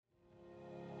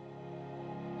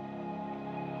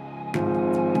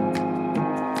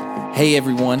Hey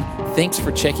everyone, thanks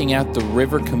for checking out the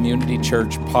River Community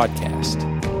Church podcast.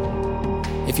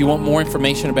 If you want more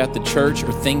information about the church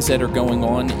or things that are going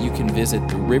on, you can visit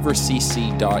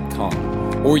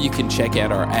therivercc.com, or you can check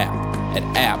out our app at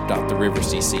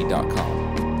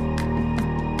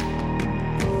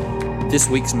app.therivercc.com. This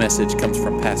week's message comes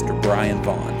from Pastor Bryan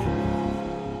Vaughn.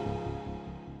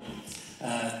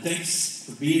 Thanks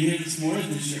for being here this morning.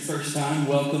 If this is your first time,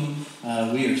 welcome.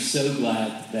 We are so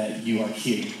glad that you are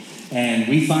here. And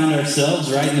we find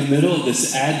ourselves right in the middle of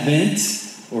this Advent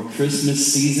or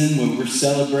Christmas season where we're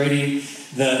celebrating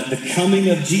the coming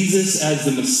of Jesus as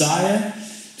the Messiah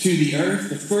to the earth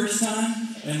the first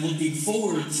time, and looking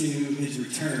forward to his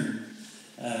return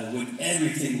when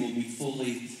everything will be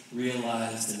fully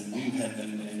realized in a new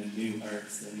heaven and a new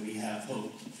earth. And we have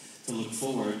hope to look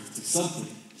forward to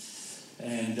something,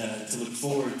 and to look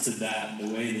forward to that, the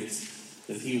way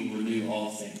that he will renew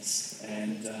all things.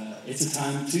 And it's a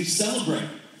time to celebrate.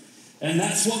 And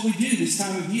that's what we do this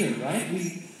time of year, right?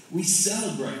 We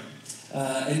celebrate.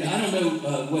 And I don't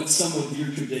know what some of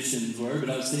your traditions were, but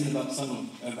I was thinking about some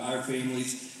of our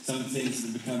families, some of the things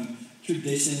that have become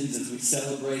traditions as we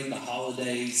celebrate the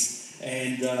holidays.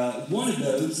 And one of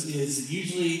those is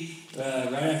usually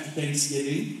right after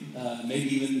Thanksgiving,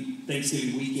 maybe even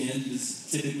Thanksgiving weekend is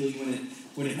typically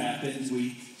when it happens.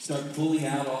 We start pulling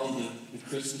out all the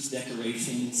Christmas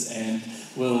decorations, and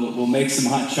we'll make some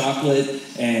hot chocolate,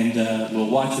 and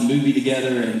we'll watch a movie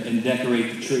together and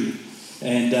decorate the tree.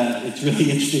 And it's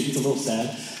really interesting. It's a little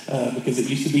sad because it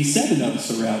used to be 7 of us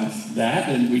around that,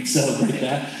 and we'd celebrate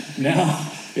that. Now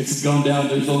it's gone down.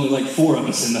 There's only like 4 of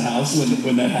us in the house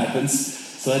when that happens.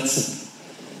 So that's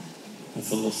a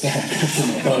little sad. I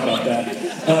shouldn't have thought about that.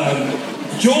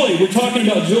 Joy. We're talking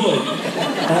about joy.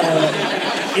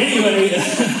 Anyway,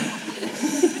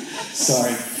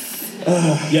 sorry.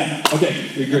 Yeah, okay,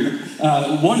 we agree.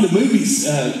 One of the movies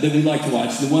that we like to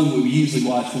watch, the one that we usually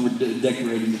watch when we're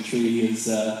decorating the tree, is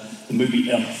the movie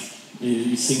Elf.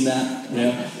 You seen that?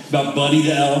 Yeah. It's about Buddy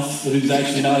the elf, who's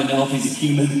actually not an elf, he's a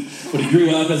human. But he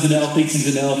grew up as an elf, thinks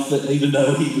he's an elf, but even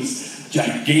though he was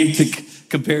gigantic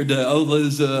compared to all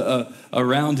those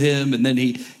around him. And then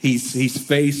he's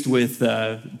faced with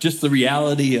just the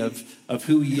reality of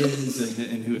who he is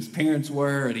and who his parents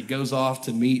were, and he goes off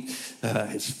to meet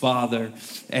his father.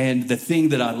 And the thing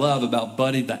that I love about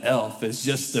Buddy the elf is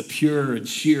just the pure and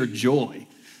sheer joy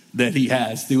that he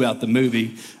has throughout the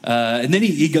movie. And then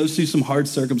he goes through some hard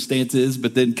circumstances,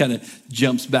 but then kind of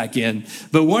jumps back in.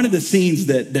 But one of the scenes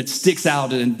that sticks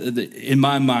out in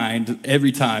my mind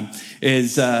every time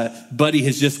is Buddy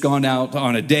has just gone out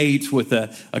on a date with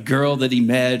a girl that he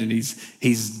met, and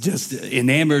he's just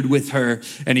enamored with her.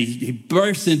 And he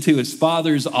bursts into his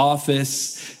father's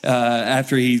office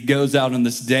after he goes out on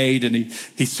this date, and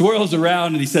he swirls around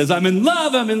and he says, I'm in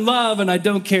love, and I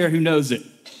don't care who knows it.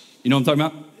 You know what I'm talking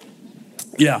about?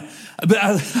 Yeah, but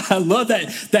I love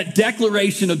that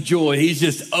declaration of joy. He's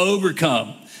just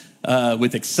overcome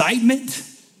with excitement,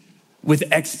 with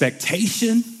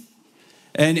expectation,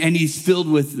 and he's filled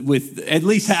with at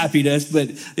least happiness, but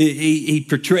he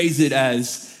portrays it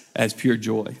as pure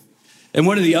joy. And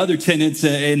one of the other tenets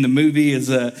in the movie is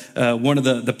one of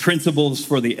the principles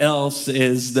for the elves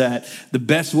is that the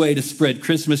best way to spread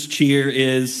Christmas cheer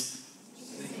is...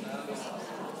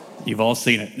 You've all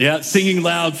seen it. Yeah, singing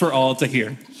loud for all to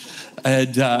hear.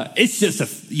 And it's just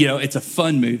it's a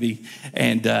fun movie,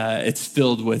 and it's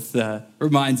filled with,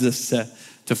 reminds us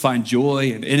to find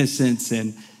joy and innocence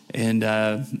and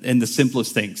the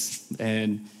simplest things,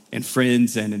 and in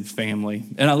friends and in family.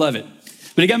 And I love it.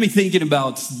 But it got me thinking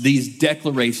about these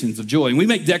declarations of joy. And we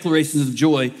make declarations of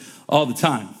joy all the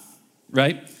time,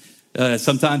 right?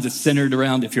 Sometimes it's centered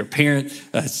around, if you're a parent,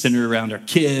 it's centered around our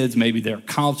kids, maybe their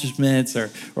accomplishments or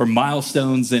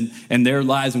milestones in their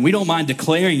lives. And we don't mind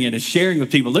declaring it and sharing with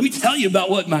people. Let me tell you about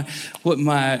what my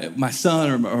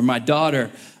son or my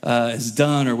daughter has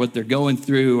done, or what they're going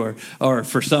through. Or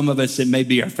for some of us, it may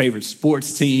be our favorite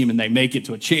sports team and they make it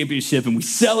to a championship, and we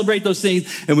celebrate those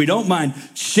things, and we don't mind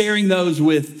sharing those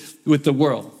with the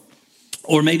world.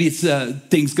 Or maybe it's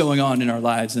things going on in our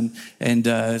lives and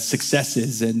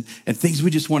successes and things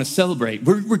we just want to celebrate.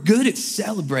 We're good at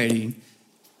celebrating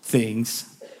things,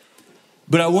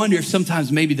 but I wonder if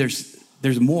sometimes maybe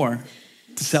there's more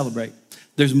to celebrate.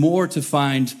 There's more to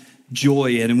find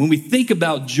joy in. And when we think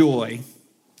about joy,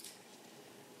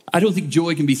 I don't think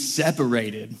joy can be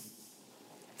separated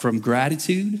from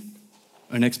gratitude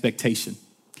and expectation,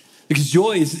 because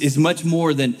joy is much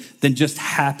more than just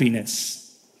happiness.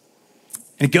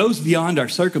 And it goes beyond our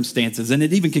circumstances, and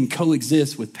it even can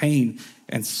coexist with pain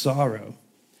and sorrow.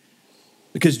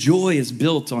 Because joy is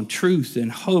built on truth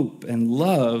and hope and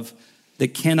love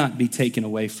that cannot be taken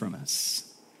away from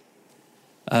us.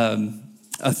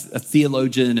 A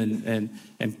theologian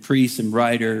and priest and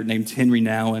writer named Henry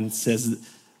Nouwen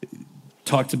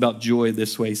talked about joy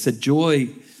this way. He said, joy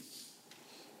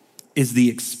is the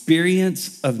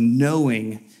experience of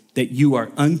knowing that you are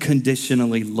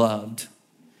unconditionally loved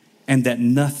and that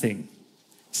nothing,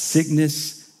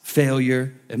 sickness,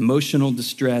 failure, emotional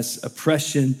distress,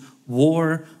 oppression,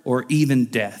 war, or even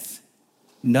death,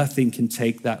 nothing can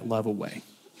take that love away.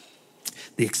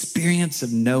 The experience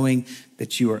of knowing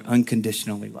that you are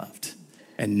unconditionally loved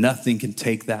and nothing can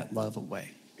take that love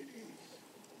away.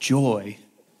 Joy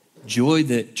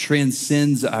that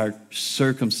transcends our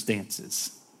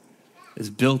circumstances, is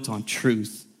built on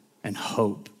truth and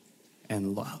hope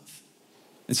and love.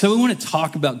 And so we want to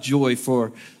talk about joy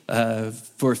for a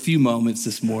few moments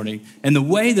this morning. And the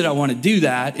way that I want to do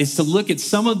that is to look at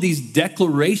some of these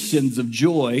declarations of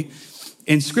joy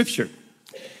in Scripture.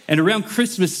 And around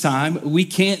Christmas time, we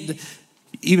can't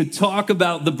even talk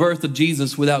about the birth of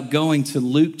Jesus without going to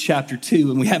Luke chapter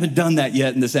 2. And we haven't done that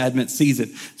yet in this Advent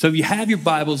season. So if you have your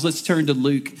Bibles, let's turn to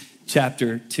Luke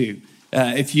chapter 2.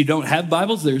 If you don't have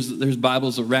Bibles, there's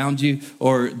Bibles around you,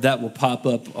 or that will pop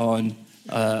up on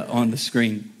the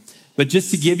screen. But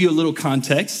just to give you a little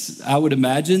context, I would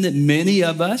imagine that many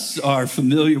of us are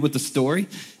familiar with the story,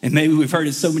 and maybe we've heard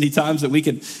it so many times that we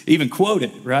could even quote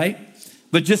it, right?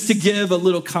 But just to give a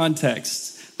little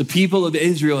context, the people of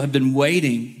Israel have been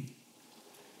waiting.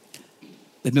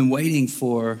 They've been waiting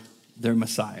for their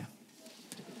Messiah,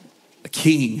 a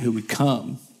king who would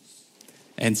come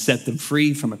and set them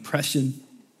free from oppression,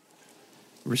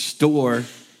 restore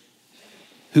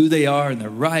who they are and their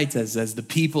rights as the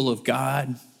people of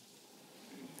God.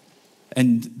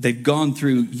 And they've gone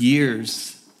through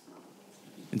years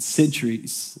and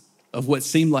centuries of what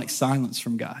seemed like silence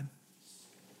from God.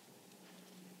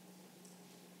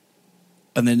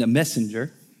 And then a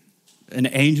messenger, an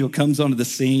angel comes onto the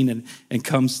scene and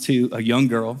comes to a young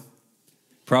girl,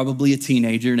 probably a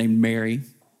teenager named Mary,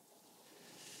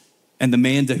 and the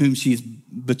man to whom she's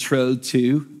betrothed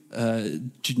to,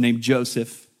 named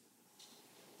Joseph.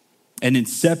 And in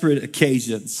separate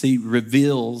occasions, he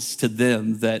reveals to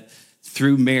them that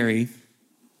through Mary,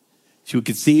 she would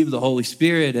conceive the Holy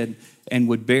Spirit and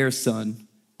would bear a son,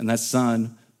 and that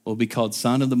son will be called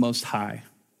Son of the Most High,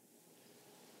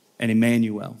 and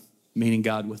Emmanuel, meaning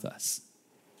God with us.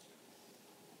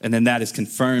 And then that is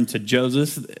confirmed to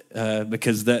Joseph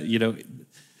because that,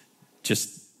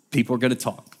 just people are going to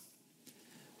talk.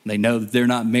 They know that they're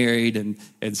not married,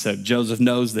 and so Joseph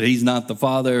knows that he's not the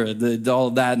father, all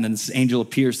of that, and then this angel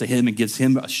appears to him and gives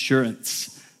him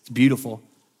assurance. It's beautiful.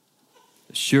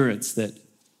 Assurance that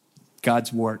God's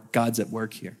at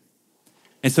work here.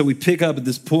 And so we pick up at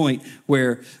this point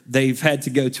where they've had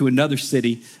to go to another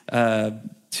city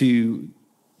to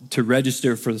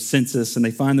register for the census, and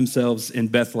they find themselves in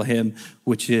Bethlehem,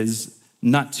 which is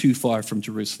not too far from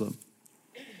Jerusalem.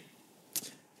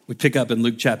 We pick up in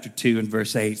Luke chapter 2 and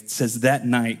verse 8. It says, that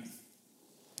night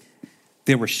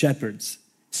there were shepherds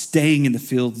staying in the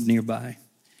fields nearby,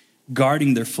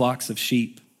 guarding their flocks of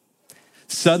sheep.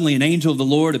 Suddenly an angel of the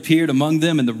Lord appeared among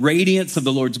them, and the radiance of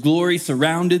the Lord's glory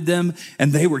surrounded them,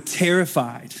 and they were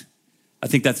terrified. I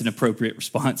think that's an appropriate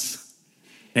response.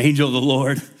 The angel of the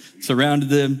Lord surrounded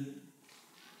them.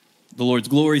 The Lord's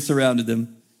glory surrounded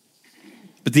them.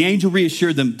 But the angel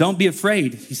reassured them, don't be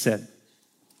afraid, he said.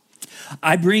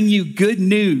 I bring you good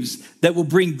news that will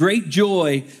bring great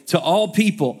joy to all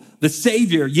people. The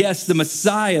Savior, yes, the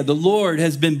Messiah, the Lord,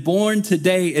 has been born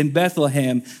today in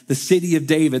Bethlehem, the city of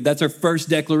David. That's our first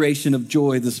declaration of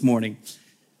joy this morning.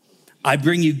 I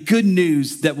bring you good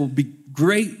news that will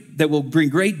bring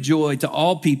great joy to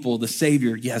all people. The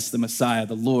Savior, yes, the Messiah,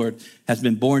 the Lord, has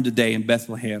been born today in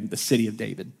Bethlehem, the city of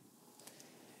David.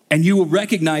 And you will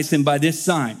recognize him by this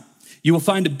sign. You will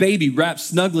find a baby wrapped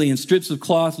snugly in strips of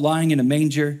cloth lying in a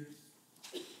manger.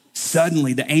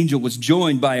 Suddenly, the angel was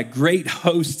joined by a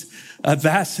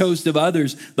vast host of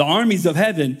others, the armies of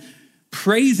heaven,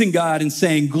 praising God and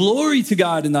saying, glory to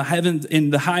God in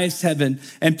the highest heaven,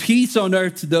 and peace on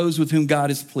earth to those with whom God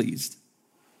is pleased.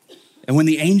 And when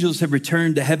the angels had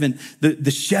returned to heaven, the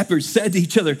shepherds said to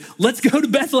each other, let's go to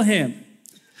Bethlehem.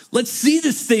 Let's see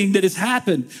this thing that has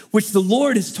happened, which the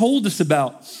Lord has told us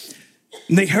about.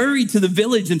 And they hurried to the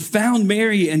village and found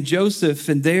Mary and Joseph,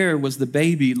 and there was the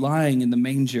baby lying in the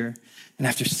manger. And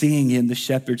after seeing him, the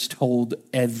shepherds told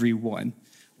everyone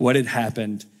what had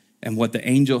happened and what the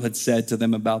angel had said to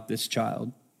them about this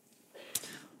child.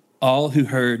 All who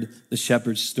heard the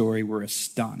shepherd's story were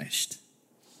astonished.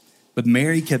 But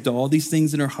Mary kept all these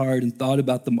things in her heart and thought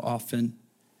about them often.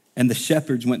 And the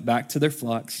shepherds went back to their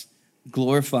flocks,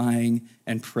 glorifying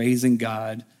and praising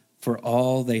God for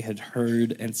all they had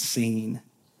heard and seen.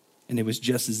 And it was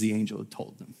just as the angel had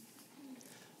told them.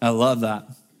 I love that.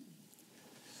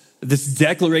 This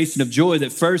declaration of joy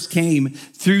that first came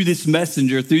through this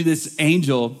messenger, through this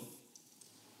angel,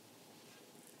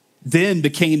 then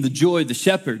became the joy of the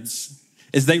shepherds.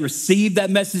 As they received that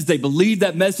message, they believed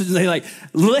that message, and they're like,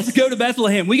 let's go to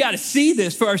Bethlehem. We got to see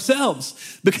this for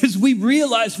ourselves because we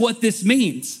realize what this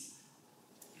means.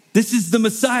 This is the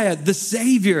Messiah, the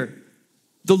Savior.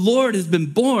 The Lord has been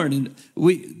born. And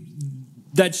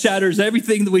that shatters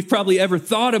everything that we've probably ever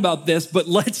thought about this, but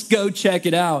let's go check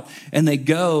it out. And they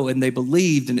go and they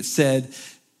believed, and it said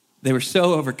they were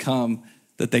so overcome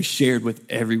that they shared with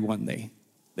everyone they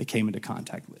came into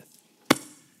contact with.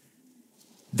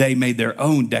 They made their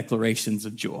own declarations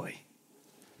of joy.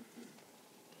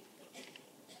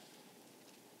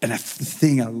 And the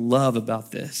thing I love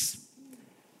about this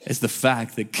is the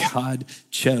fact that God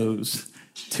chose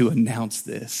to announce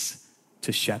this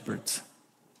to shepherds.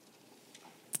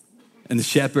 And the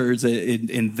shepherds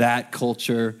in that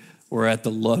culture were at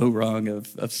the low rung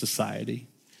of society.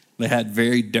 They had a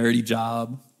very dirty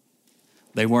job.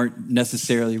 They weren't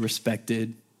necessarily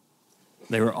respected.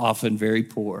 They were often very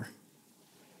poor.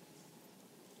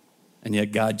 And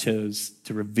yet God chose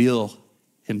to reveal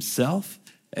himself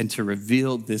and to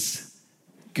reveal this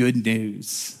good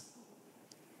news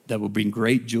that will bring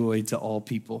great joy to all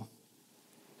people,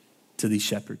 to these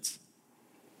shepherds.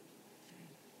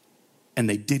 And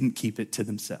they didn't keep it to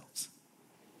themselves.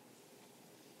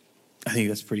 I think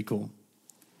that's pretty cool.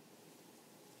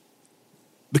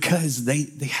 Because they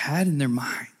had in their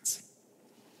minds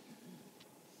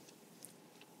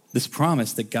this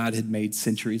promise that God had made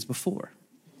centuries before.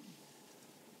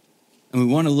 And we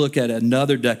want to look at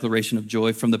another declaration of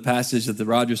joy from the passage that the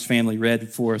Rogers family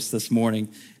read for us this morning,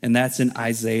 and that's in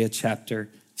Isaiah chapter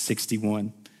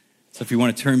 61. So if you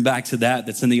want to turn back to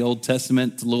that's in the Old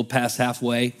Testament, it's a little past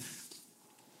halfway.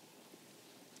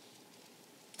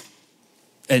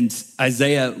 And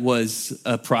Isaiah was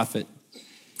a prophet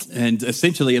and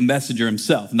essentially a messenger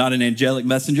himself, not an angelic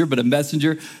messenger, but a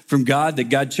messenger from God that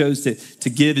God chose to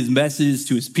give his messages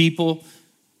to his people.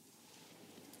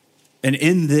 And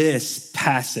in this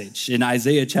passage, in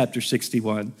Isaiah chapter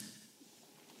 61,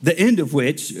 the end of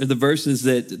which are the verses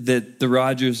that the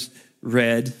Rogers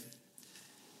read,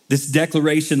 this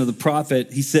declaration of the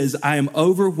prophet, he says, I am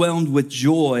overwhelmed with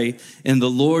joy in the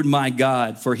Lord my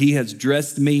God, for he has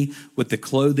dressed me with the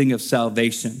clothing of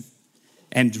salvation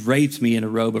and draped me in a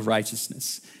robe of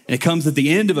righteousness. And it comes at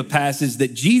the end of a passage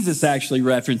that Jesus actually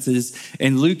references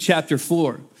in Luke chapter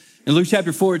 4. In Luke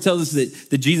chapter 4, it tells us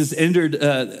that Jesus entered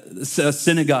a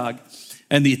synagogue,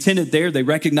 and the attendant there, they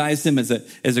recognized him as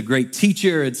a great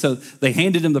teacher. And so they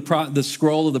handed him the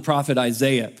scroll of the prophet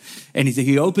Isaiah. And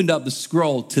he opened up the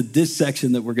scroll to this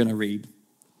section that we're going to read.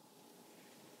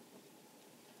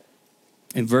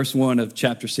 In verse 1 of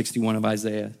chapter 61 of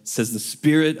Isaiah, it says, the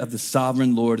Spirit of the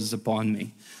sovereign Lord is upon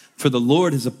me, for the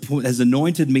Lord has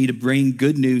anointed me to bring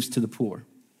good news to the poor.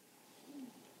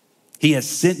 He has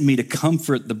sent me to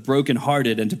comfort the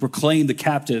brokenhearted and to proclaim the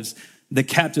captives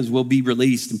will be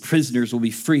released and prisoners will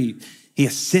be freed. He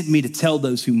has sent me to tell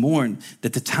those who mourn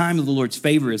that the time of the Lord's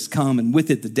favor has come, and with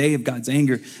it the day of God's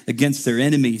anger against their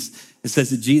enemies. It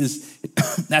says that Jesus,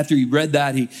 after he read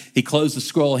that, he closed the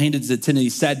scroll, handed it to the attendant, he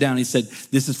sat down, and he said,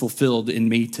 this is fulfilled in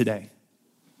me today.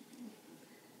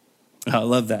 I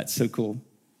love that, so cool.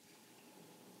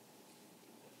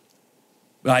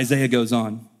 But Isaiah goes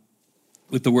on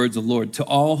with the words of the Lord. To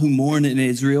all who mourn in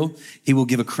Israel, he will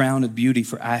give a crown of beauty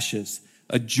for ashes,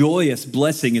 a joyous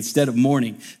blessing instead of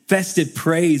mourning, festive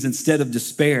praise instead of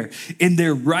despair. In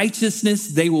their righteousness,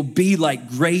 they will be like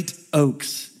great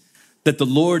oaks that the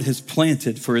Lord has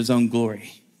planted for his own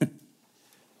glory.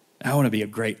 I want to be a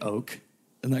great oak.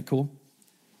 Isn't that cool?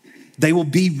 They will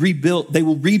be rebuilt. They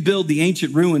will rebuild the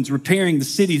ancient ruins, repairing the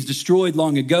cities destroyed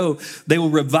long ago. They will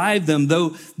revive them,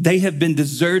 though they have been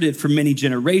deserted for many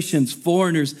generations.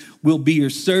 Foreigners will be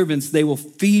your servants. They will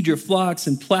feed your flocks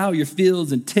and plow your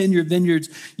fields and tend your vineyards.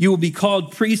 You will be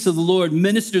called priests of the Lord,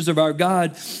 ministers of our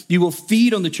God. You will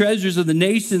feed on the treasures of the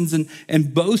nations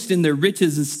and boast in their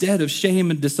riches instead of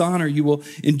shame and dishonor. You will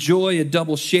enjoy a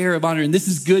double share of honor. And this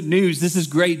is good news. This is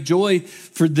great joy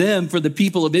for them, for the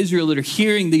people of Israel that are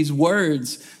hearing these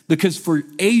words, because for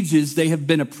ages they have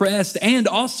been oppressed and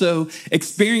also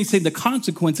experiencing the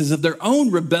consequences of their own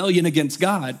rebellion against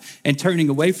God and turning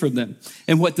away from them.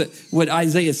 And what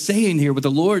Isaiah is saying here, what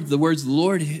the words of the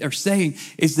Lord are saying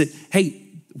is that, hey,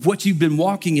 what you've been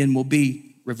walking in will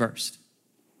be reversed.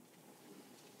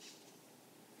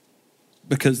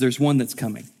 Because there's one that's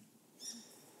coming.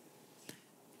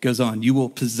 Goes on, you will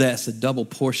possess a double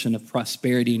portion of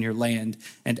prosperity in your land,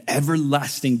 and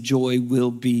everlasting joy will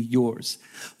be yours.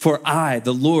 For I,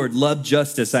 the Lord, love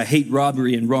justice. I hate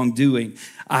robbery and wrongdoing.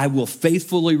 I will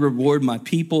faithfully reward my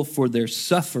people for their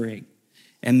suffering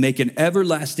and make an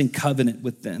everlasting covenant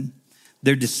with them.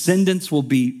 Their descendants will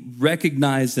be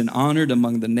recognized and honored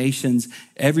among the nations.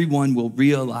 Everyone will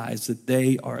realize that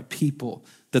they are a people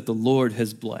that the Lord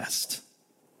has blessed.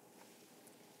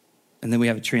 And then we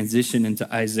have a transition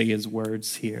into Isaiah's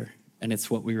words here, and it's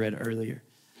what we read earlier.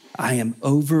 I am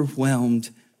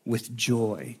overwhelmed with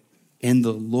joy in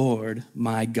the Lord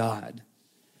my God,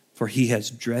 for he has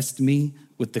dressed me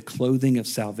with the clothing of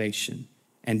salvation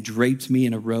and draped me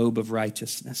in a robe of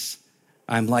righteousness.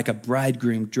 I'm like a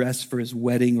bridegroom dressed for his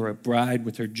wedding, or a bride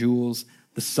with her jewels.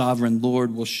 The sovereign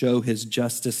Lord will show his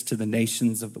justice to the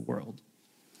nations of the world.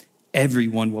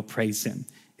 Everyone will praise him.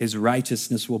 His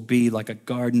righteousness will be like a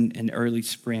garden in early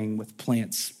spring with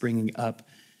plants springing up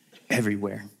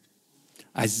everywhere.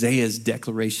 Isaiah's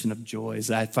declaration of joy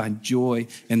is, I find joy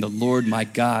in the Lord my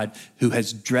God, who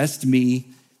has dressed me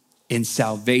in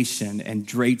salvation and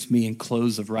draped me in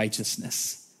clothes of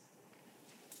righteousness.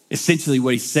 Essentially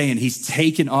what he's saying, he's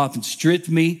taken off and stripped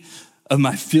me of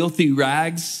my filthy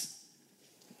rags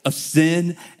of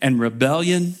sin and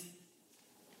rebellion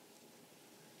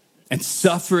and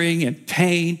suffering and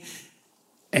pain,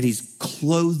 and he's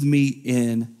clothed me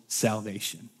in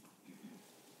salvation.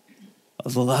 I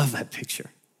love that picture.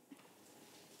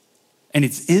 And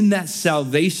it's in that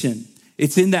salvation,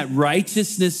 it's in that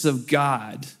righteousness of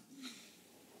God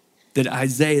that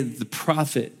Isaiah, the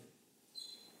prophet,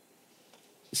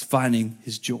 is finding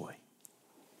his joy.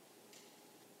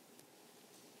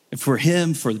 And for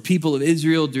him, for the people of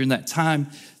Israel during that time,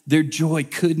 their joy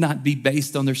could not be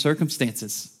based on their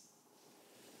circumstances.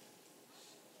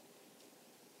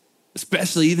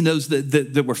 Especially even those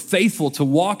that were faithful to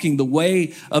walking the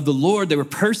way of the Lord, they were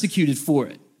persecuted for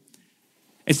it.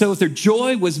 And so if their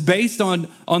joy was based on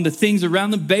the things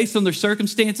around them, based on their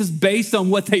circumstances, based on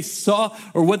what they saw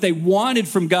or what they wanted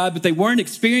from God, but they weren't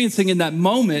experiencing in that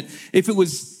moment, if it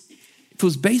was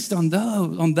based on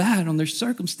their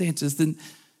circumstances, then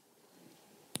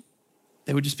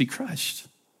they would just be crushed.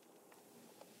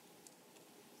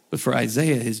 But for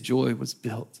Isaiah, his joy was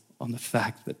built on the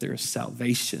fact that there is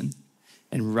salvation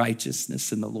and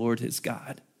righteousness in the Lord his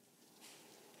God,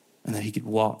 and that he could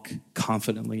walk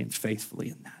confidently and faithfully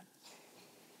in that.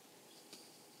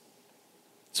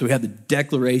 So we have the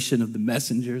declaration of the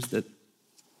messengers, that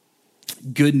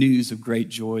good news of great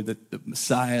joy, that the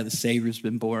Messiah, the Savior, has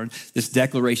been born. This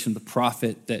declaration of the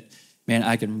prophet that, man,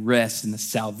 I can rest in the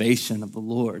salvation of the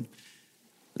Lord.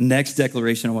 The next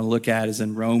declaration I want to look at is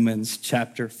in Romans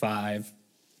chapter 5.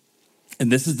 And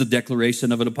this is the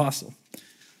declaration of an apostle.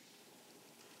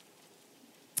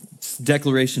 It's a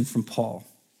declaration from Paul.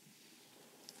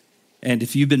 And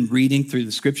if you've been reading through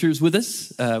the scriptures with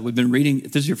us, we've been reading,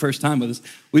 if this is your first time with us,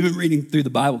 we've been reading through the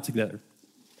Bible together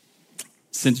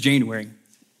since January.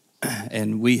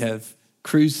 And we have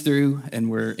cruised through, and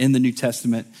we're in the New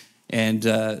Testament. And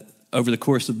over the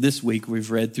course of this week,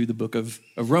 we've read through the book of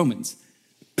Romans.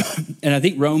 And I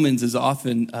think Romans is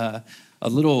often a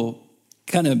little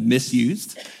kind of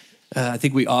misused. I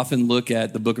think we often look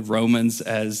at the book of Romans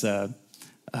as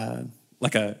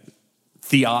like a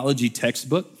theology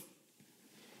textbook,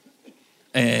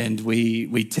 and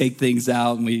we take things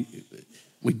out and we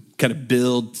kind of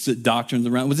build doctrines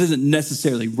around, which isn't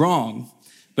necessarily wrong,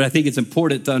 but I think it's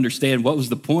important to understand what was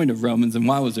the point of Romans and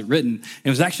why was it written. And it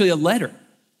was actually a letter.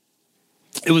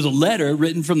 It was a letter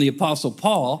written from the Apostle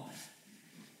Paul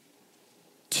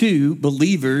to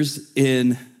believers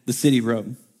in the city of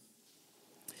Rome.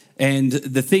 And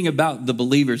the thing about the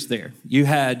believers there, you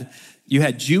had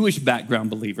Jewish background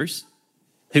believers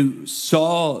who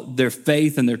saw their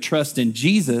faith and their trust in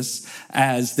Jesus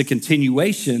as the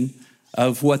continuation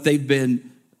of what they've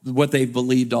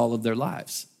believed all of their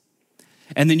lives.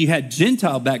 And then you had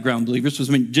Gentile background believers, which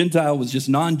meant Gentile was just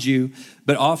non-Jew,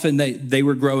 but often they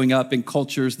were growing up in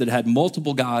cultures that had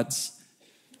multiple gods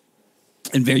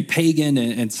and very pagan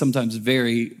and sometimes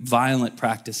very violent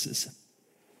practices.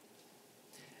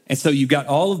 And so you've got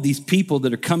all of these people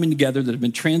that are coming together that have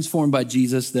been transformed by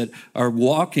Jesus, that are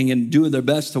walking and doing their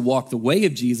best to walk the way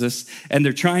of Jesus, and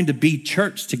they're trying to be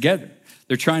church together.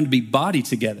 They're trying to be body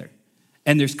together.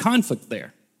 And there's conflict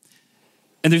there.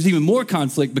 And there's even more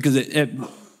conflict because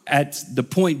at the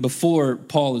point before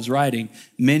Paul is writing,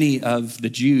 many of the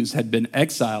Jews had been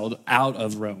exiled out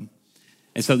of Rome.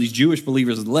 And so these Jewish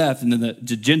believers had left, and then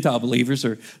the Gentile believers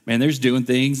are, man, they're doing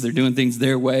things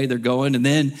their way, they're going, and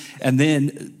then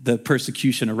the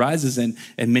persecution arises, and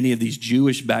many of these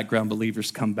Jewish background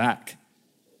believers come back.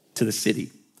 to the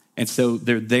city. And so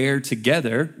they're there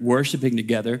together, worshiping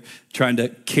together, trying to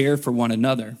care for one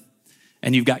another.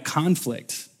 And you've got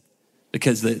conflict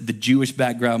because the Jewish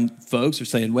background folks are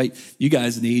saying, wait, you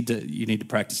guys need to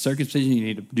practice circumcision, you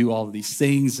need to do all of these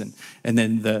things. And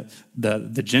then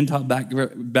the Gentile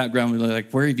background, we're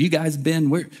like, where have you guys been?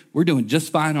 We're doing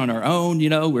just fine on our own,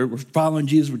 we're following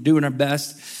Jesus, we're doing our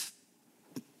best.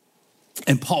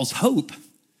 And Paul's hope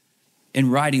in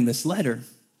writing this letter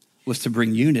was to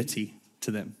bring unity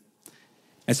to them.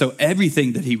 And so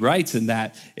everything that he writes in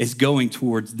that is going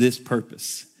towards this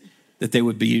purpose, that they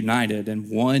would be united in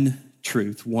one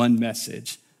truth, one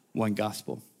message, one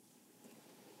gospel.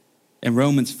 And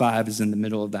Romans 5 is in the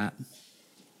middle of that.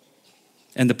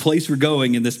 And the place we're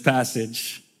going in this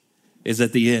passage is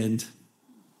at the end.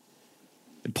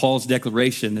 And Paul's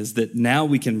declaration is that now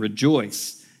we can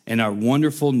rejoice in our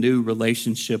wonderful new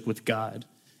relationship with God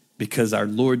because our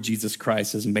Lord Jesus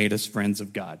Christ has made us friends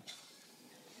of God.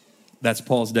 That's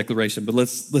Paul's declaration, but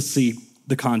let's see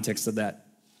the context of that.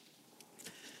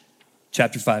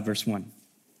 Chapter 5, verse 1.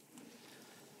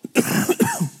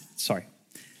 Sorry.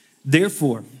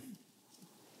 Therefore,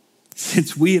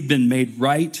 since we have been made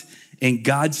right in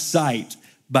God's sight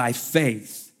by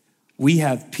faith, we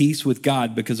have peace with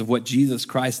God because of what Jesus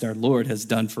Christ our Lord has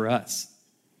done for us.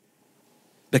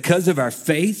 Because of our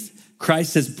faith,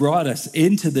 Christ has brought us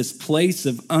into this place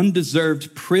of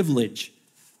undeserved privilege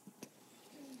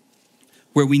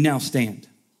where we now stand.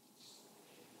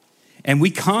 And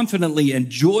we confidently and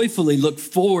joyfully look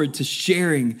forward to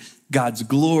sharing God's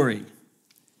glory.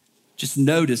 Just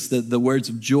notice the words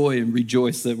of joy and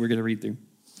rejoice that we're going to read through.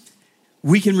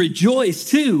 We can rejoice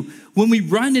too when we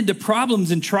run into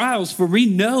problems and trials, for we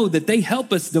know that they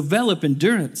help us develop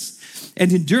endurance.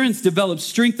 And endurance develops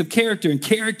strength of character, and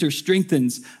character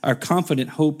strengthens our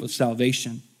confident hope of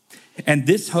salvation. And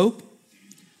this hope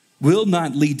will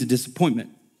not lead to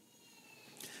disappointment.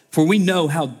 For we know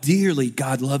how dearly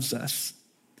God loves us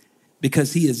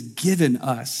because he has given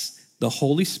us the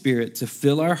Holy Spirit to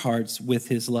fill our hearts with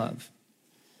his love.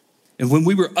 And when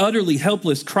we were utterly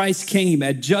helpless, Christ came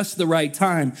at just the right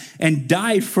time and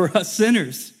died for us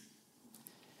sinners.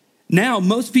 Now,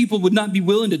 most people would not be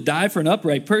willing to die for an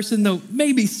upright person, though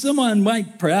maybe someone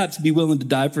might perhaps be willing to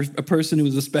die for a person who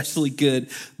was especially good,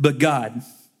 but God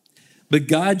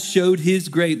showed his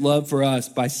great love for us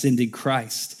by sending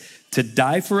Christ to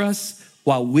die for us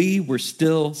while we were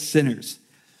still sinners.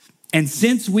 And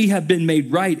since we have been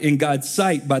made right in God's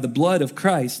sight by the blood of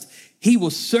Christ, he will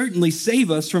certainly save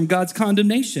us from God's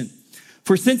condemnation.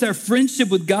 For since our friendship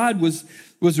with God was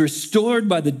restored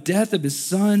by the death of his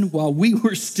son while we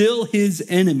were still his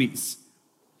enemies,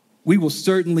 we will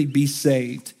certainly be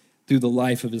saved through the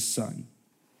life of his son.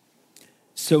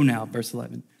 So now, verse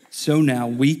 11, so now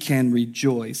we can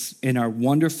rejoice in our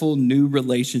wonderful new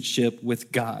relationship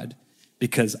with God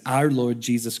because our Lord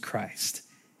Jesus Christ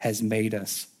has made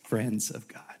us friends of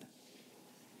God.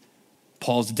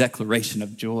 Paul's declaration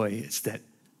of joy is that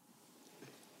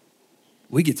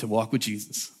we get to walk with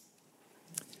Jesus.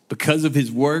 Because of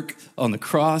his work on the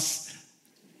cross,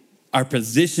 our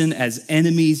position as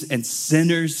enemies and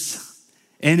sinners,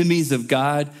 enemies of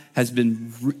God, has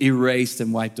been erased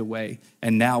and wiped away.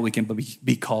 And now we can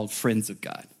be called friends of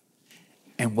God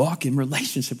and walk in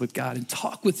relationship with God and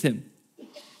talk with him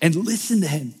and listen to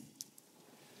him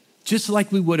just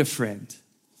like we would a friend.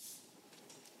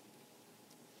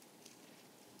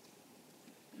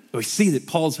 We see that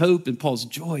Paul's hope and Paul's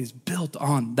joy is built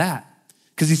on that.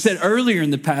 Because he said earlier in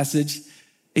the passage,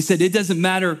 he said, it doesn't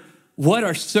matter what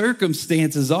our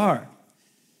circumstances are.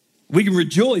 We can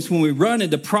rejoice when we run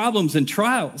into problems and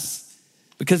trials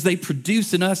because they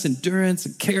produce in us endurance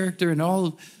and character and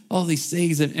all these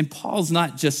things. And Paul's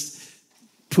not just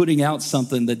putting out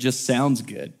something that just sounds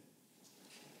good.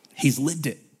 He's lived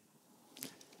it.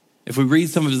 If we read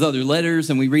some of his other letters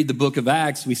and we read the book of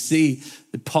Acts, we see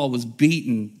that Paul was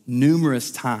beaten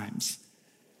numerous times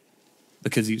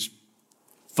because he was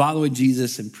following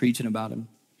Jesus and preaching about him.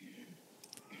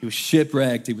 He was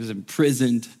shipwrecked, he was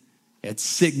imprisoned, he had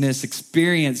sickness,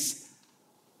 experienced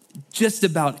just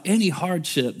about any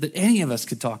hardship that any of us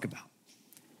could talk about.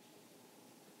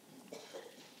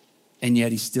 And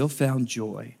yet he still found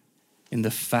joy in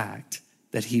the fact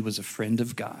that he was a friend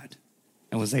of God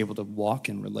and was able to walk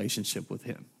in relationship with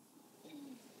him.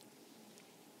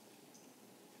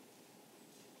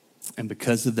 And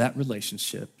because of that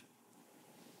relationship,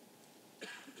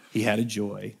 he had a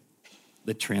joy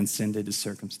that transcended his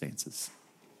circumstances,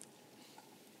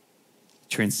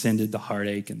 transcended the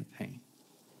heartache and the pain.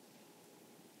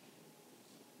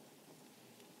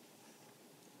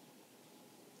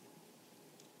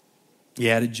 He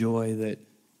had a joy that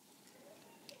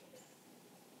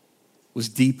was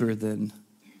deeper than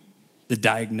the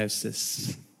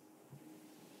diagnosis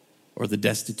or the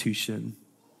destitution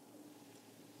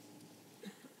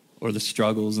or the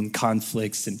struggles and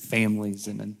conflicts in families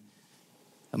and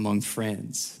among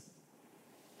friends.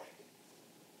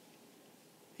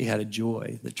 He had a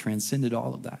joy that transcended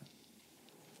all of that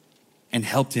and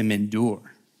helped him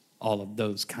endure all of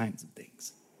those kinds of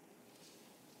things.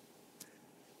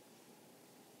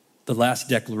 The last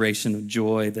declaration of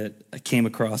joy that I came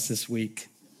across this week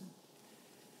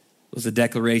was a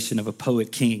declaration of a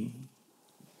poet king,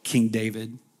 King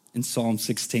David, in Psalm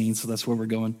 16. So that's where we're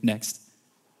going next.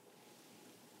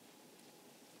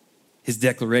 His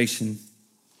declaration,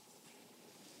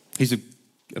 he's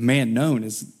a man known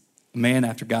as a man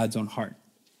after God's own heart,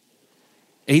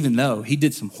 even though he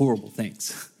did some horrible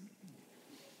things.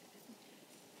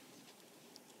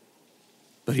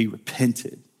 But he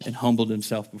repented and humbled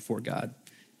himself before God.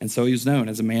 And so he was known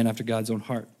as a man after God's own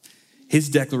heart. His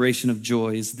declaration of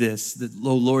joy is this, that,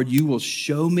 oh Lord, you will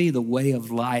show me the way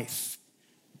of life,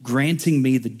 granting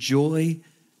me the joy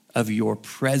of your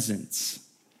presence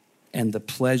and the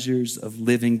pleasures of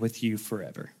living with you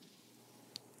forever.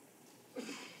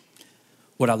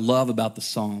 What I love about the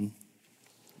Psalms,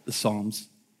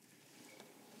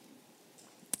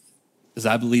 is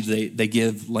I believe they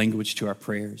give language to our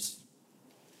prayers.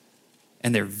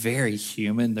 And they're very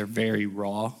human, they're very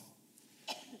raw.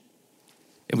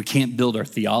 And we can't build our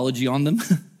theology on them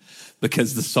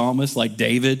because the psalmist, like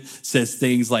David, says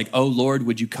things like, oh Lord,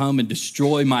 would you come and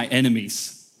destroy my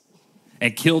enemies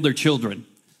and kill their children?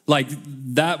 Like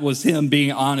that was him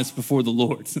being honest before the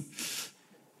Lord.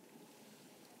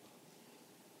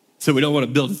 So we don't want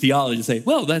to build a theology and say,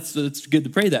 well, that's good to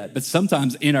pray that. But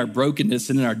sometimes in our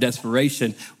brokenness and in our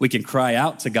desperation, we can cry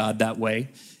out to God that way,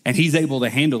 and he's able to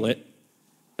handle it.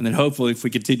 And then hopefully if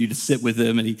we continue to sit with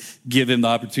him and give him the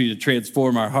opportunity to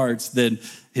transform our hearts, then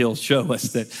he'll show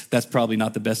us that that's probably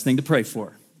not the best thing to pray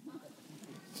for.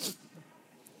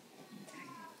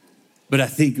 But I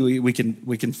think we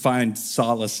can find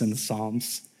solace in the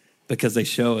Psalms because they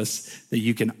show us that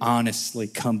you can honestly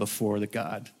come before the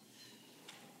God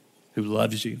who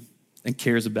loves you and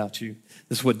cares about you.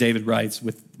 This is what David writes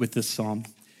with this psalm.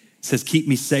 It says, keep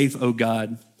me safe, O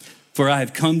God, for I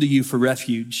have come to you for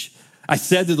refuge. I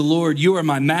said to the Lord, you are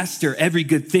my master. Every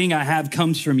good thing I have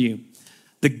comes from you.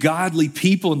 The godly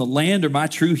people in the land are my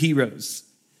true heroes.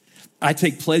 I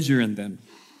take pleasure in them.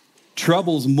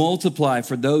 Troubles multiply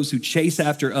for those who chase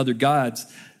after other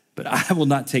gods, but I will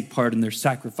not take part in their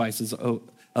sacrifices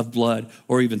of blood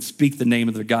or even speak the name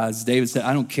of their gods. David said,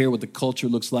 I don't care what the culture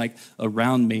looks like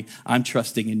around me. I'm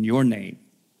trusting in your name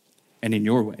and in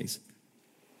your ways.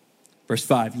 Verse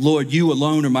 5, Lord, you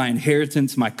alone are my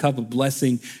inheritance, my cup of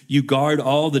blessing. You guard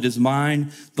all that is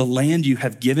mine. The land you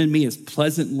have given me is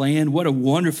pleasant land. What a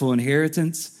wonderful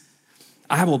inheritance.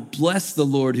 I will bless the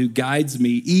Lord who guides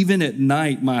me. Even at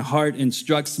night, my heart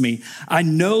instructs me. I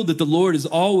know that the Lord is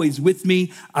always with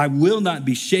me. I will not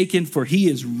be shaken, for he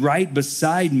is right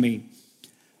beside me.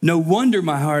 No wonder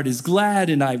my heart is glad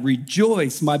and I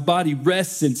rejoice. My body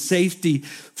rests in safety,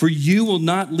 for you will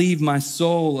not leave my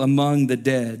soul among the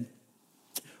dead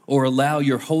or allow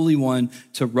your Holy One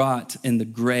to rot in the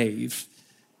grave.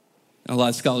 And a lot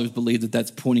of scholars believe that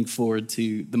that's pointing forward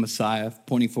to the Messiah,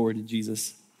 pointing forward to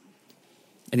Jesus.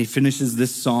 And he finishes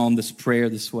this psalm, this prayer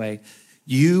this way.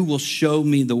 You will show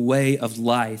me the way of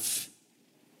life,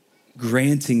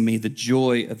 granting me the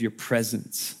joy of your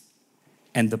presence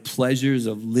and the pleasures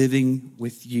of living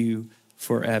with you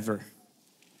forever.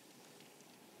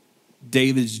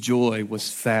 David's joy was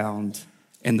found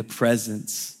in the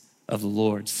presence of the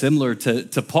Lord. Similar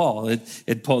to Paul,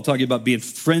 Paul talking about being a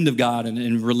friend of God and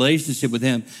in relationship with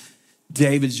him,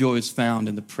 David's joy is found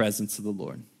in the presence of the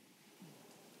Lord.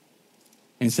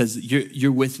 And he says,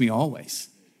 you're with me always.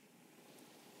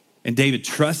 And David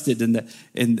trusted in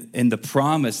the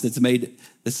promise that's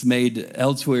made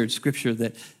elsewhere in Scripture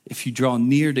that if you draw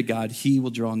near to God, he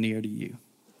will draw near to you.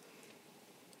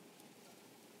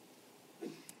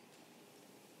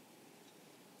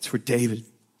 It's where David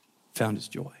found his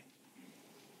joy.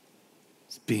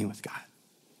 It's being with God.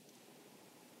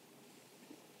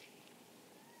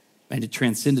 And it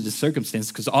transcended his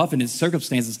circumstances, because often in his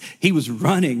circumstances, he was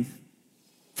running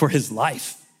for his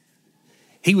life.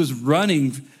 He was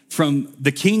running from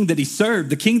the king that he served.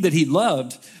 The king that he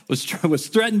loved was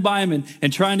threatened by him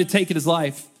and trying to take his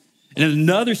life. And in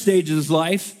another stage of his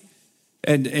life,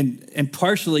 and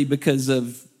partially because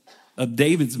of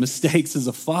David's mistakes as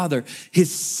a father,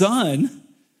 his son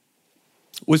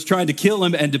was trying to kill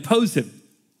him and depose him.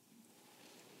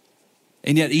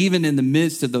 And yet, even in the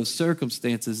midst of those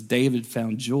circumstances, David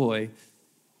found joy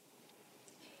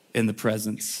in the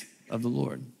presence of the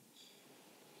Lord.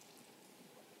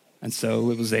 And so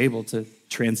it was able to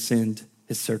transcend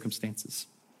his circumstances.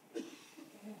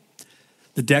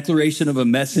 The declaration of a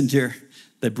messenger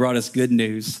that brought us good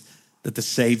news that the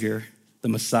Savior, the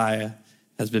Messiah,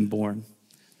 has been born.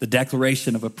 The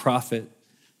declaration of a prophet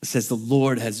that says, the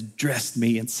Lord has dressed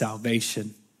me in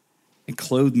salvation and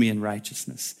clothed me in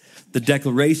righteousness. The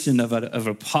declaration of an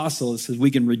apostle that says we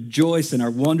can rejoice in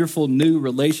our wonderful new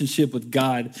relationship with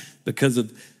God because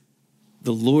of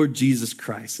the Lord Jesus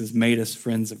Christ has made us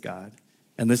friends of God.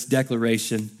 And this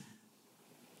declaration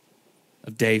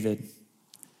of David,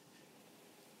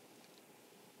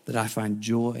 that I find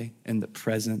joy in the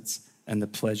presence and the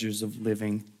pleasures of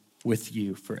living with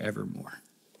you forevermore.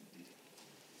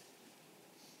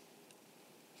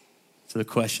 So the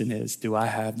question is, do I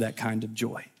have that kind of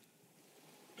joy?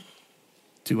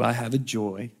 Do I have a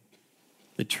joy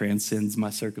that transcends my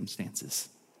circumstances?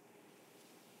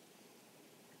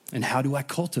 And how do I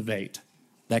cultivate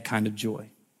that kind of joy?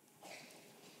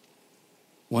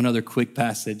 One other quick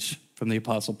passage from the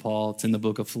Apostle Paul. It's in the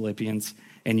book of Philippians.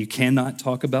 And you cannot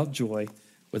talk about joy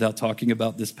without talking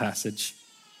about this passage.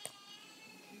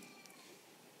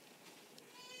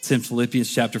 It's in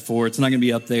Philippians chapter 4. It's not going to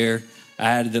be up there. I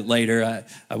added it later.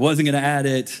 I wasn't going to add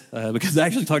it because I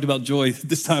actually talked about joy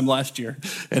this time last year.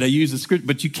 And I used the script,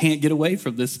 but you can't get away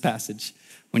from this passage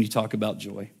when you talk about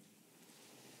joy.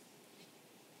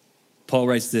 Paul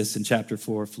writes this in chapter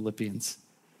 4 of Philippians.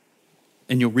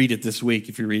 And you'll read it this week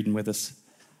if you're reading with us.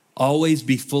 Always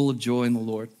be full of joy in the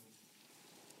Lord.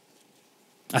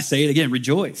 I say it again,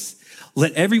 rejoice.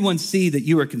 Let everyone see that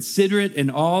you are considerate in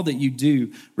all that you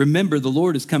do. Remember, the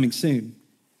Lord is coming soon.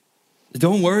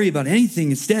 Don't worry about anything.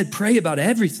 Instead, pray about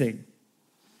everything.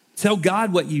 Tell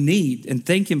God what you need and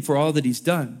thank him for all that he's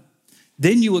done.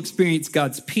 Then you will experience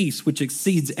God's peace, which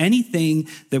exceeds anything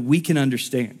that we can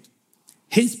understand.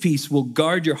 His peace will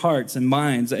guard your hearts and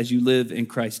minds as you live in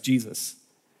Christ Jesus.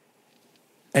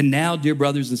 And now, dear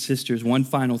brothers and sisters, one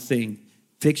final thing.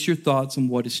 Fix your thoughts on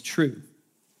what is true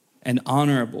and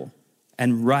honorable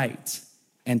and right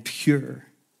and pure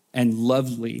and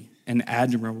lovely and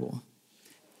admirable.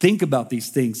 Think about these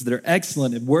things that are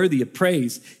excellent and worthy of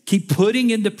praise. Keep putting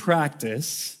into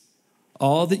practice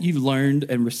all that you've learned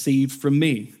and received from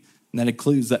me. And that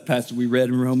includes that passage we read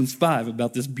in Romans 5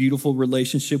 about this beautiful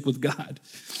relationship with God.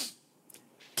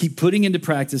 Keep putting into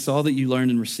practice all that you learned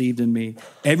and received in me.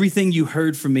 Everything you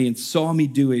heard from me and saw me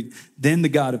doing, then the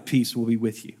God of peace will be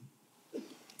with you.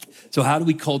 So how do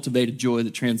we cultivate a joy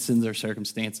that transcends our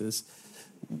circumstances?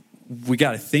 We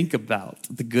got to think about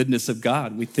the goodness of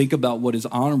God. We think about what is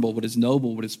honorable, what is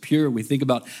noble, what is pure. We think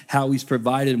about how he's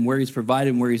provided and where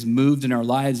he's moved in our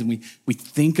lives. And we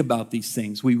think about these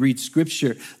things. We read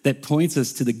scripture that points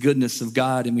us to the goodness of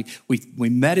God. And we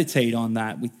meditate on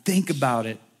that. We think about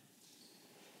it.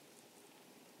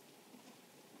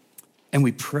 And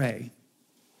we pray.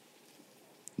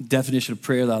 The definition of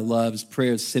prayer that I love is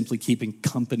prayer is simply keeping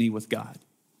company with God.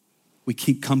 We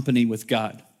keep company with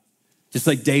God. Just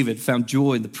like David found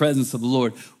joy in the presence of the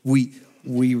Lord, we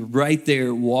right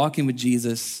there walking with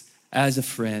Jesus as a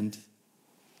friend,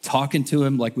 talking to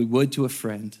him like we would to a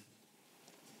friend,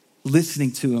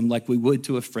 listening to him like we would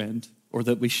to a friend, or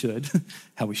that we should,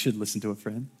 how we should listen to a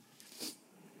friend.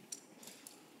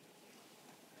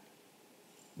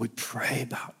 We pray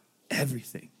about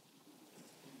everything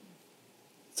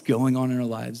that's going on in our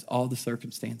lives, all the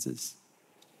circumstances,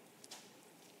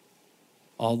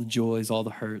 all the joys, all the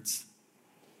hurts,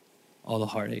 all the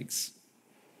heartaches.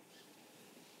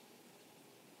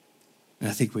 And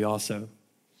I think we also,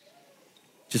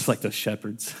 just like those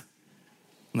shepherds,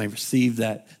 when they received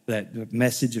that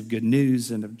message of good news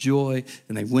and of joy,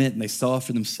 and they went and they saw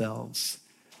for themselves,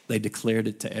 they declared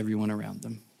it to everyone around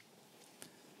them.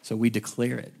 So we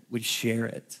declare it, we share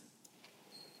it,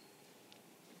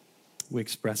 we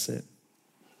express it.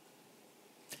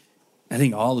 I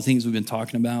think all the things we've been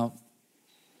talking about,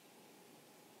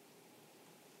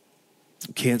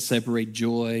 can't separate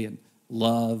joy and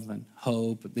love and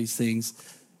hope and these things.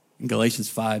 In Galatians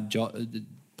 5,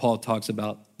 Paul talks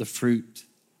about the fruit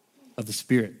of the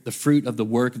Spirit, the fruit of the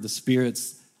work of the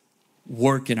Spirit's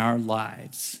work in our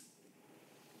lives.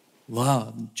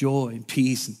 Love, and joy, and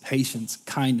peace, and patience,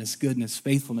 kindness, goodness,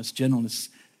 faithfulness, gentleness,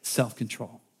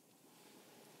 self-control.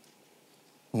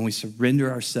 When we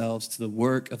surrender ourselves to the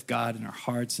work of God in our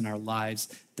hearts and our lives,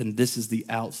 then this is the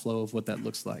outflow of what that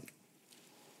looks like.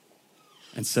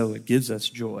 And so it gives us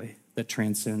joy that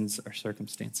transcends our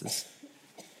circumstances.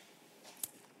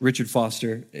 Richard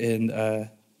Foster is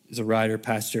a writer,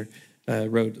 pastor,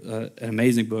 wrote an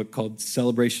amazing book called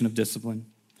Celebration of Discipline.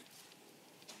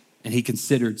 And he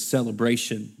considered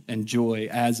celebration and joy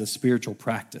as a spiritual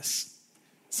practice,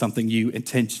 something you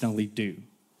intentionally do.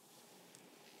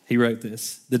 He wrote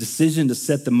this: the decision to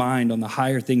set the mind on the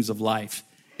higher things of life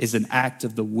is an act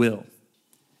of the will.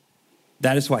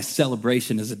 That is why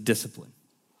celebration is a discipline.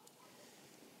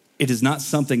 It is not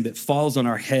something that falls on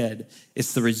our head.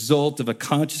 It's the result of a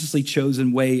consciously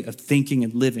chosen way of thinking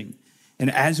and living. And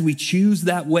as we choose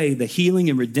that way, the healing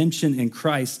and redemption in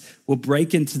Christ will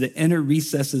break into the inner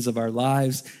recesses of our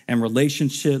lives and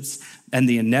relationships, and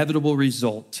the inevitable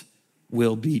result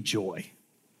will be joy.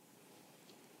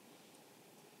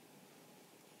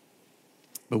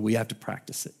 But we have to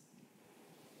practice it.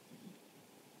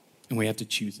 And we have to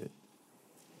choose it.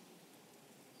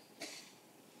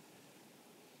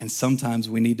 And sometimes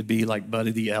we need to be like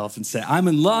Buddy the Elf and say, I'm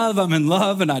in love,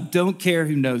 and I don't care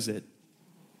who knows it.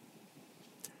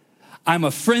 I'm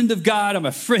a friend of God,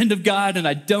 and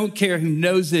I don't care who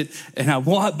knows it,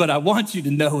 but I want you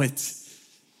to know it,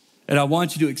 and I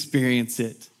want you to experience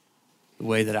it the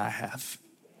way that I have.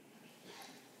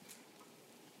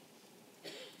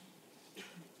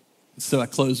 So I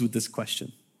close with this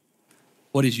question.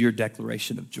 What is your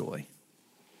declaration of joy?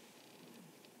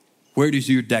 Where does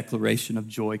your declaration of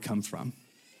joy come from?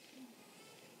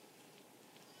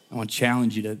 I want to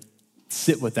challenge you to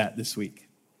sit with that this week.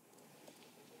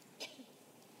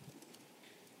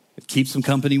 Keep some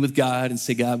company with God and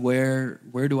say, God, where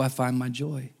do I find my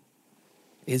joy?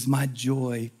 Is my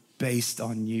joy based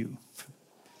on you?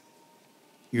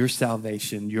 Your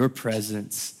salvation, your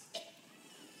presence,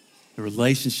 the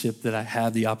relationship that I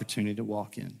have the opportunity to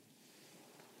walk in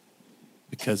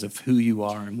because of who you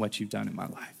are and what you've done in my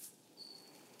life.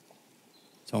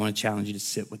 So I want to challenge you to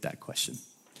sit with that question.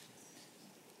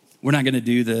 We're not going to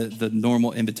do the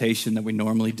normal invitation that we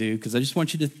normally do because I just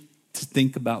want you to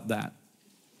think about that.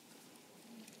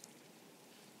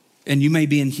 And you may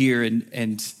be in here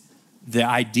and the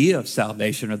idea of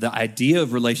salvation or the idea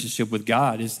of relationship with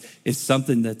God is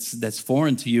something that's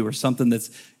foreign to you or something that's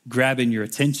grabbing your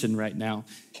attention right now.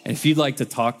 And if you'd like to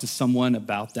talk to someone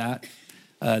about that,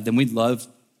 then we'd love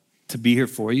to be here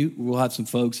for you. We'll have some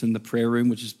folks in the prayer room,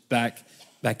 which is back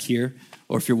here.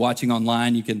 Or if you're watching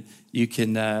online, you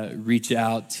can reach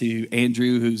out to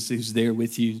Andrew, who's there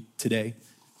with you today.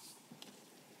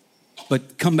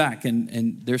 But come back,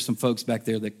 and there's some folks back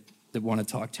there that want to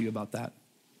talk to you about that.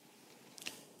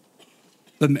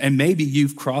 And maybe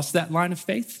you've crossed that line of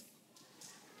faith,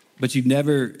 but you've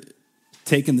never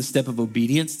taken the step of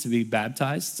obedience to be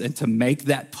baptized and to make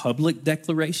that public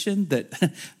declaration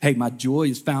that, hey, my joy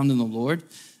is found in the Lord.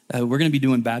 We're going to be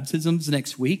doing baptisms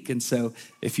next week. And so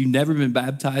if you've never been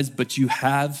baptized, but you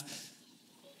have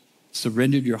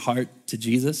surrendered your heart to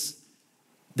Jesus,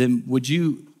 then would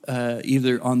you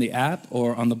either on the app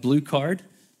or on the blue card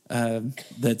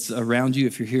that's around you,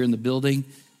 if you're here in the building,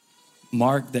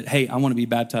 mark that, hey, I want to be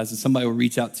baptized, and somebody will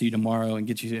reach out to you tomorrow and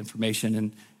get you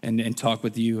information and talk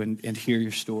with you and hear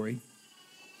your story.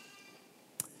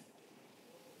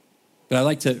 But I'd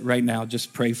like to right now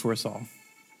just pray for us all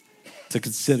to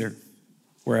consider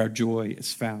where our joy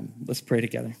is found. Let's pray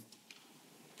together.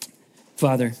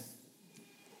 Father,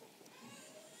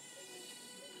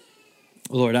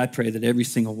 Lord, I pray that every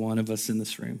single one of us in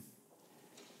this room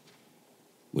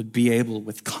would be able,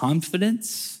 with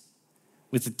confidence,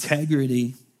 with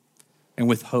integrity, and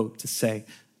with hope, to say,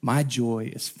 my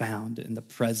joy is found in the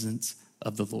presence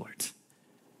of the Lord,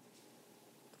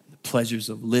 the pleasures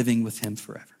of living with him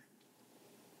forever.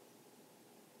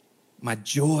 My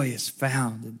joy is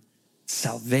found in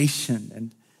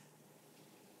salvation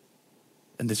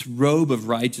and this robe of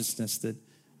righteousness that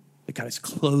God has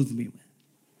clothed me with.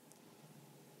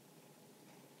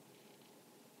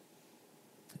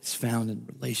 It's found in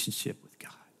relationship with God.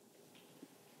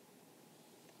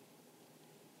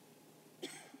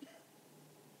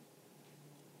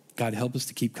 God, help us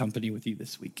to keep company with you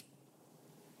this week.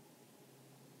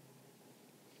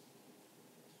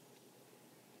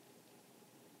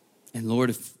 And Lord,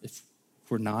 if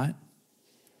we're not,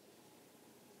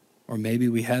 or maybe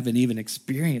we haven't even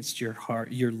experienced your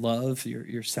heart, your love,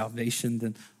 your salvation,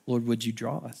 then Lord, would you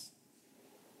draw us?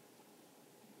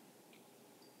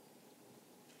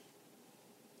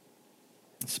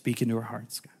 Speak into our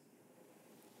hearts, God.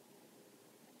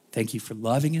 Thank you for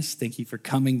loving us. Thank you for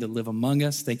coming to live among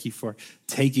us. Thank you for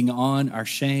taking on our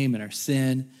shame and our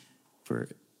sin, for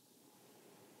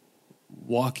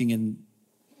walking in,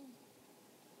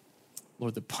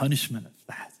 Lord, the punishment of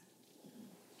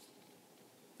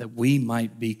that we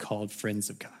might be called friends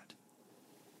of God.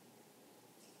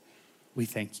 We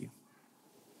thank you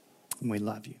and we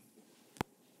love you.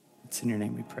 It's in your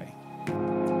name we pray.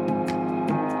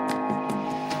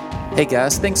 Hey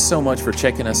guys, thanks so much for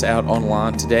checking us out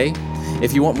online today.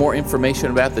 If you want more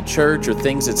information about the church or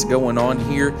things that's going on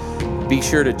here, be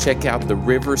sure to check out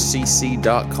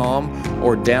therivercc.com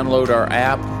or download our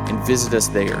app and visit us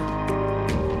there.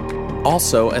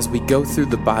 Also, as we go through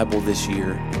the Bible this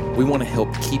year, we want to help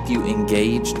keep you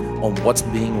engaged on what's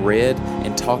being read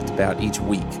and talked about each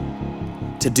week.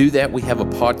 To do that, we have a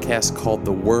podcast called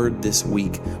The Word This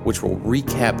Week, which will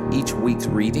recap each week's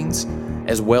readings,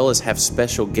 as well as have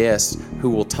special guests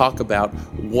who will talk about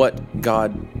what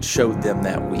God showed them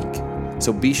that week.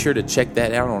 So be sure to check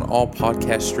that out on all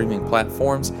podcast streaming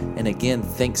platforms. And again,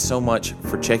 thanks so much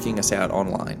for checking us out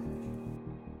online.